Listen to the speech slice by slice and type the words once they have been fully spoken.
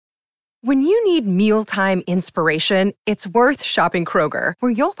When you need mealtime inspiration, it's worth shopping Kroger,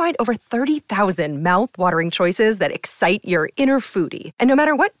 where you'll find over 30,000 mouth-watering choices that excite your inner foodie. And no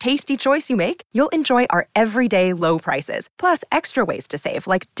matter what tasty choice you make, you'll enjoy our everyday low prices, plus extra ways to save,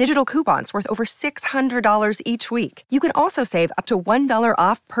 like digital coupons worth over $600 each week. You can also save up to $1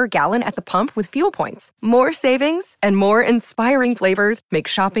 off per gallon at the pump with fuel points. More savings and more inspiring flavors make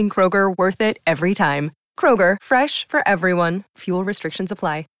shopping Kroger worth it every time. Kroger, fresh for everyone. Fuel restrictions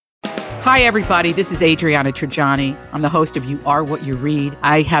apply. Hi, everybody. This is Adriana Trajani. I'm the host of You Are What You Read.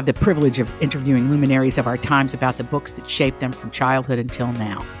 I have the privilege of interviewing luminaries of our times about the books that shaped them from childhood until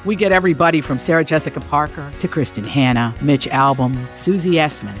now. We get everybody from Sarah Jessica Parker to Kristen Hanna, Mitch Albom, Susie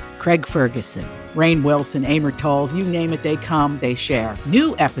Essman, Craig Ferguson, Rainn Wilson, Amor Tolls, you name it, they come, they share.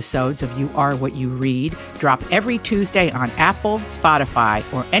 New episodes of You Are What You Read drop every Tuesday on Apple, Spotify,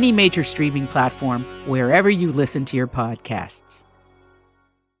 or any major streaming platform wherever you listen to your podcasts.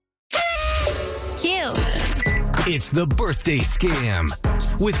 It's the Birthday Scam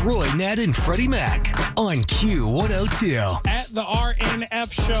with Roy Nat and Freddie Mac on Q102. At the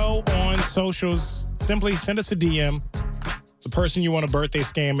RNF show on socials, simply send us a DM. The person you want to birthday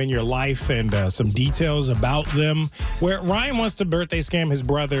scam in your life and some details about them. Where Ryan wants to birthday scam his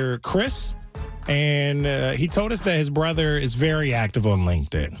brother, Chris. And he told us that his brother is very active on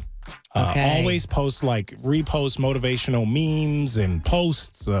LinkedIn. Always posts repost motivational memes and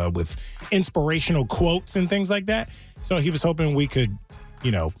posts with inspirational quotes and things like that. So he was hoping we could,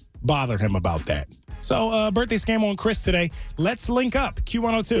 bother him about that. So birthday scam on Chris today. Let's link up.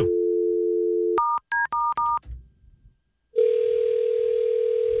 Q102.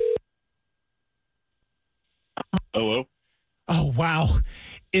 Hello? Oh, wow.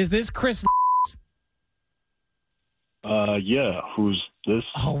 Is this Chris? Yeah. Who's this?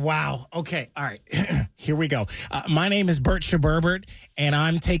 Oh, wow. Okay. All right. Here we go. My name is Bert Shaburbert, and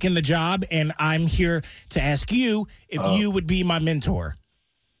I'm taking the job, and I'm here to ask you if you would be my mentor.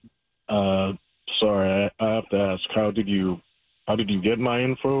 Sorry, I have to ask, how did you get my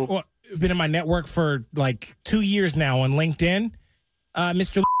info? Well, I've been in my network for 2 years now on LinkedIn,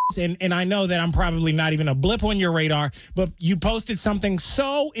 Mr. And I know that I'm probably not even a blip on your radar, but you posted something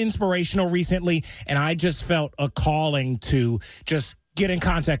so inspirational recently, and I just felt a calling to just get in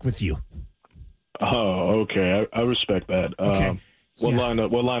contact with you. Oh, okay. I respect that. Okay. What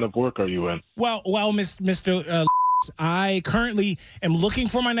line of work are you in? Well, Mr. I currently am looking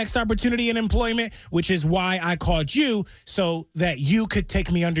for my next opportunity in employment, which is why I called you so that you could take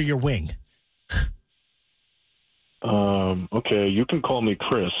me under your wing. Okay, you can call me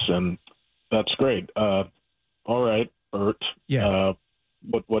Chris, and that's great. All right, Bert. Yeah.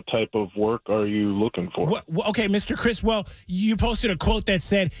 What type of work are you looking for? Okay, Mr. Chris, well, you posted a quote that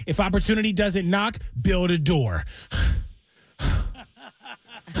said, if opportunity doesn't knock, build a door.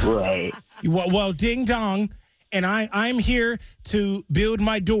 Right. Well, ding dong, and I'm here to build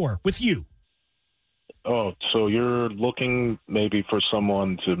my door with you. Oh, so you're looking maybe for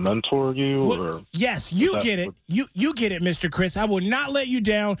someone to mentor you? Or yes, you get it. You get it, Mr. Chris. I will not let you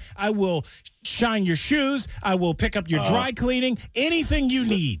down. I will shine your shoes. I will pick up your dry cleaning. Anything you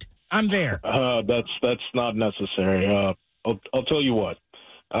need, I'm there. That's not necessary. I'll tell you what.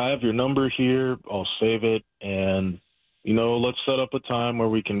 I have your number here. I'll save it, and let's set up a time where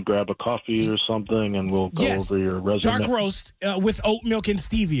we can grab a coffee or something, and we'll go over your resume. Dark roast with oat milk and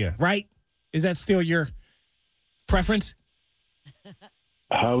stevia, right? Is that still your preference?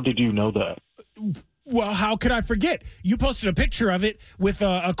 How did you know that? Well, how could I forget? You posted a picture of it with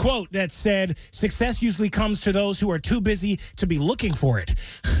a quote that said, success usually comes to those who are too busy to be looking for it.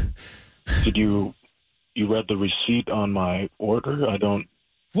 Did you read the receipt on my order? I don't.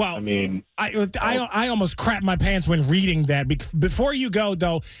 Well, I almost crapped my pants when reading that. Before you go,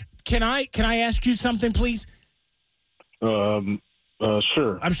 though, can I ask you something, please?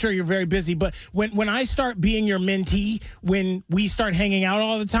 Sure. I'm sure you're very busy, but when I start being your mentee, when we start hanging out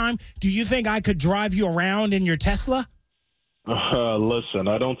all the time, do you think I could drive you around in your Tesla? Listen,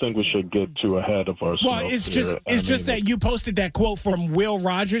 I don't think we should get too ahead of ourselves. Well, it's just that you posted that quote from Will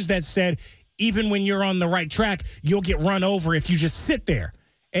Rogers that said, even when you're on the right track, you'll get run over if you just sit there.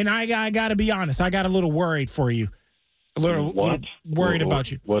 And I got to be honest, I got a little worried for you. A little worried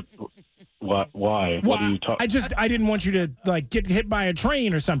about you. What? Why? Well, what are you talking? I didn't want you to get hit by a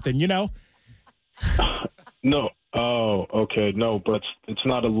train or something, No. Oh, okay. No, but it's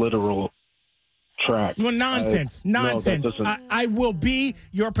not a literal track. Well, nonsense. Nonsense. No, I will be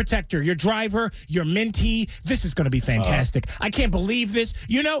your protector, your driver, your mentee. This is going to be fantastic. I can't believe this.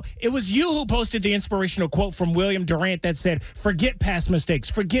 It was you who posted the inspirational quote from William Durant that said, forget past mistakes,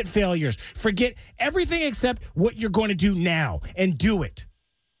 forget failures, forget everything except what you're going to do now and do it.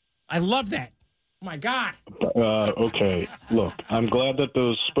 I love that. Oh my God. Okay, look, I'm glad that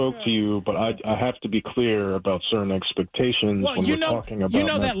those spoke to you, but I have to be clear about certain expectations Well, when we're talking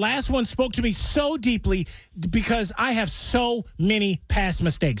about that last one spoke to me so deeply because I have so many past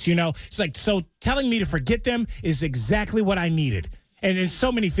mistakes, It's like, so telling me to forget them is exactly what I needed. And in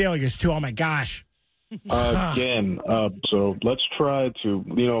so many failures, too. Oh, my gosh. Again, so let's try to,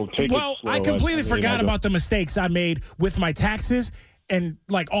 take it slow. I completely forgot about the mistakes I made with my taxes and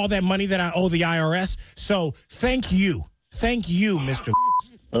like all that money that I owe the IRS. So thank you, Mr.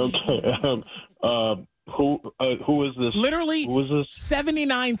 Okay. Who is this? Literally, who is this?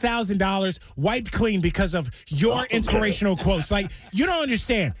 $79,000 wiped clean because of your inspirational quotes. Like, you don't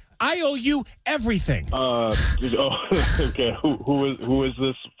understand. I owe you everything. Okay. Who is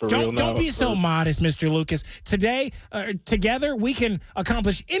this for real now? Don't be so modest, Mr. Lucas. Today, together, we can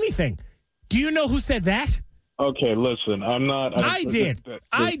accomplish anything. Do you know who said that? Okay, listen, I'm not. I did.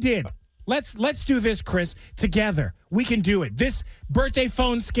 Let's do this, Chris. Together, we can do it. This birthday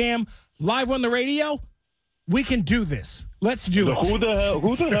phone scam live on the radio. We can do this. Let's do it. Who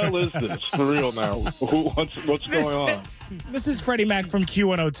the hell is this for real now? What's going on? This is Freddie Mac from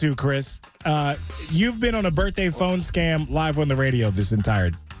Q102, Chris. You've been on a birthday phone scam live on the radio this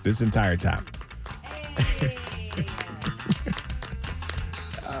entire time.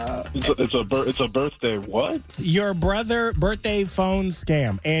 It's a birthday what? Your birthday phone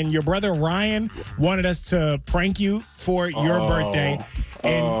scam, and your brother Ryan wanted us to prank you for your birthday,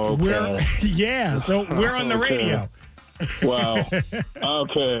 and okay. so we're on the radio. Wow.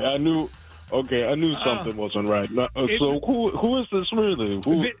 Okay, I knew something wasn't right. So who is this really?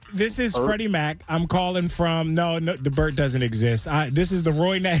 This is Freddie Mac. I'm calling from. No, the Burt doesn't exist. This is the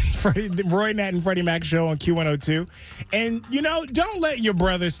Roy Nat and Freddie Mac show on Q102. And don't let your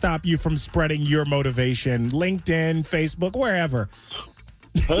brother stop you from spreading your motivation. LinkedIn, Facebook, wherever.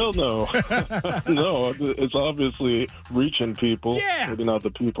 Hell no. No, it's obviously reaching people. Yeah. Maybe not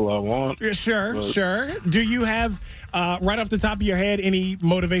the people I want. Sure. Do you have, right off the top of your head, any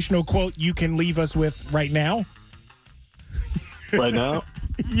motivational quote you can leave us with right now? Right now?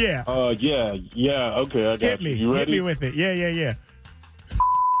 Yeah. Yeah. Okay, I got you. You ready? Hit me with it. Yeah.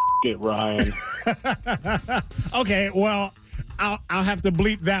 Get Ryan. Okay, well, I'll have to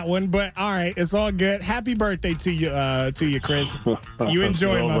bleep that one, but all right, it's all good. Happy birthday to you, Chris. You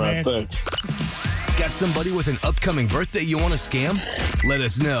enjoy, my man. Thanks. Got somebody with an upcoming birthday you want to scam? Let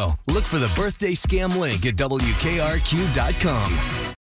us know. Look for the birthday scam link at WKRQ.com.